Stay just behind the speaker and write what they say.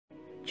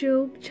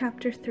Job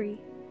chapter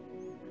 3.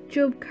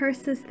 Job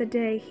curses the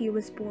day he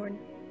was born.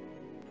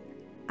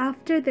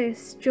 After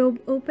this,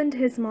 Job opened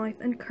his mouth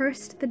and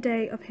cursed the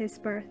day of his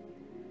birth.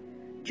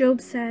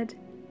 Job said,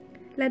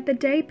 "Let the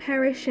day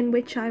perish in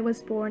which I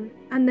was born,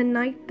 and the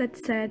night that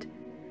said,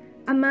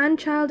 a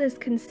man-child is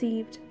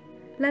conceived.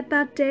 Let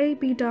that day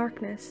be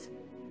darkness.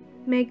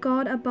 May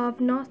God above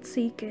not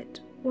seek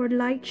it, or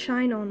light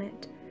shine on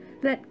it.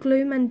 Let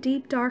gloom and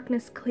deep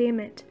darkness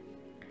claim it.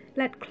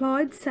 Let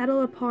clouds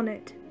settle upon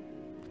it.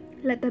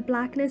 Let the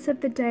blackness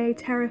of the day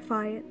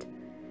terrify it.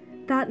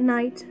 That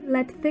night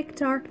let thick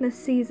darkness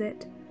seize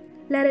it.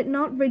 Let it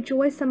not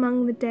rejoice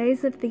among the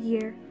days of the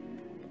year.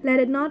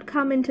 Let it not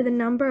come into the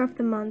number of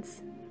the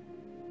months.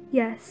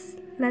 Yes,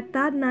 let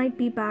that night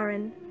be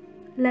barren.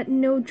 Let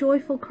no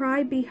joyful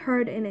cry be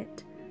heard in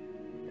it.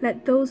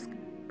 Let those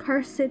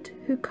curse it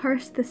who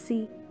curse the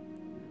sea,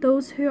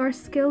 those who are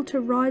skilled to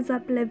rouse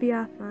up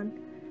Leviathan.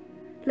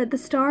 Let the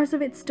stars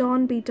of its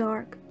dawn be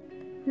dark.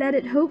 Let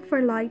it hope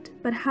for light,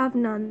 but have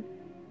none.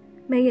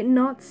 May it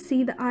not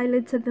see the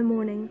eyelids of the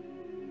morning,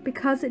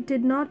 because it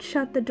did not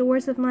shut the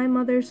doors of my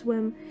mother's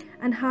womb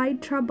and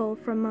hide trouble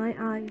from my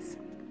eyes.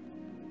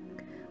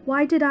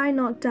 Why did I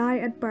not die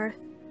at birth,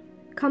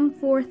 come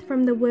forth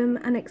from the womb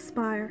and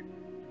expire?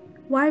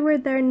 Why were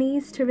there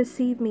knees to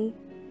receive me,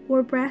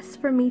 or breasts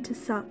for me to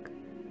suck?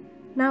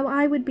 Now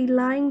I would be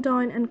lying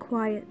down and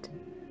quiet.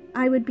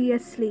 I would be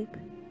asleep.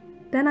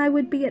 Then I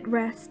would be at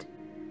rest,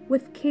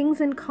 with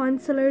kings and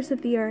counselors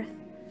of the earth,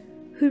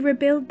 who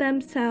rebuild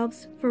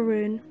themselves for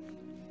ruin,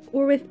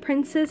 or with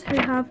princes who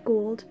have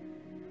gold,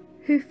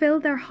 who fill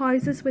their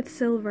houses with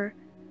silver.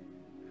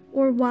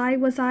 Or why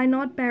was I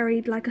not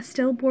buried like a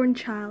stillborn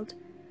child,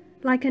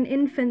 like an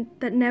infant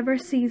that never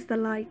sees the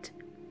light?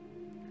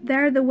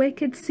 There the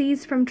wicked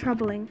cease from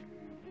troubling,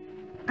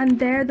 and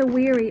there the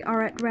weary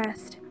are at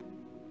rest.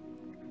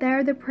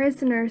 There the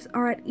prisoners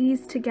are at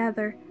ease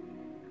together.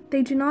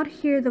 They do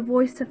not hear the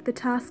voice of the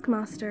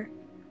taskmaster.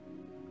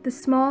 The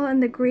small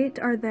and the great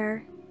are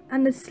there,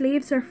 and the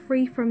slaves are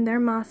free from their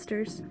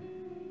masters.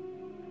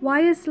 Why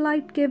is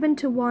light given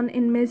to one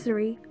in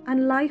misery,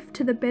 and life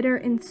to the bitter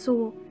in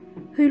soul,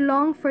 who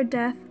long for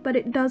death, but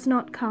it does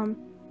not come,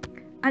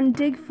 and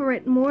dig for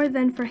it more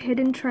than for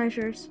hidden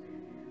treasures,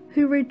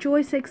 who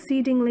rejoice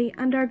exceedingly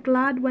and are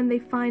glad when they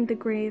find the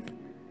grave?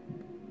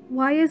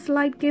 Why is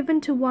light given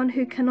to one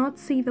who cannot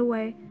see the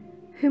way,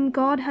 whom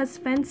God has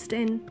fenced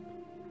in?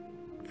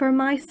 For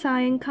my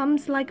sighing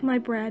comes like my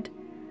bread,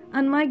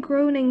 and my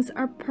groanings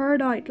are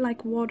poured out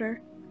like water.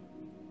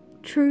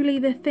 Truly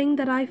the thing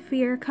that I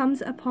fear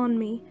comes upon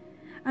me,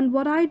 and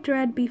what I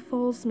dread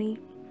befalls me.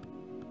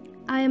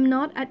 I am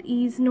not at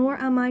ease, nor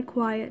am I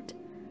quiet.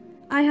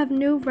 I have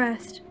no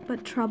rest,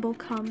 but trouble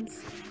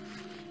comes."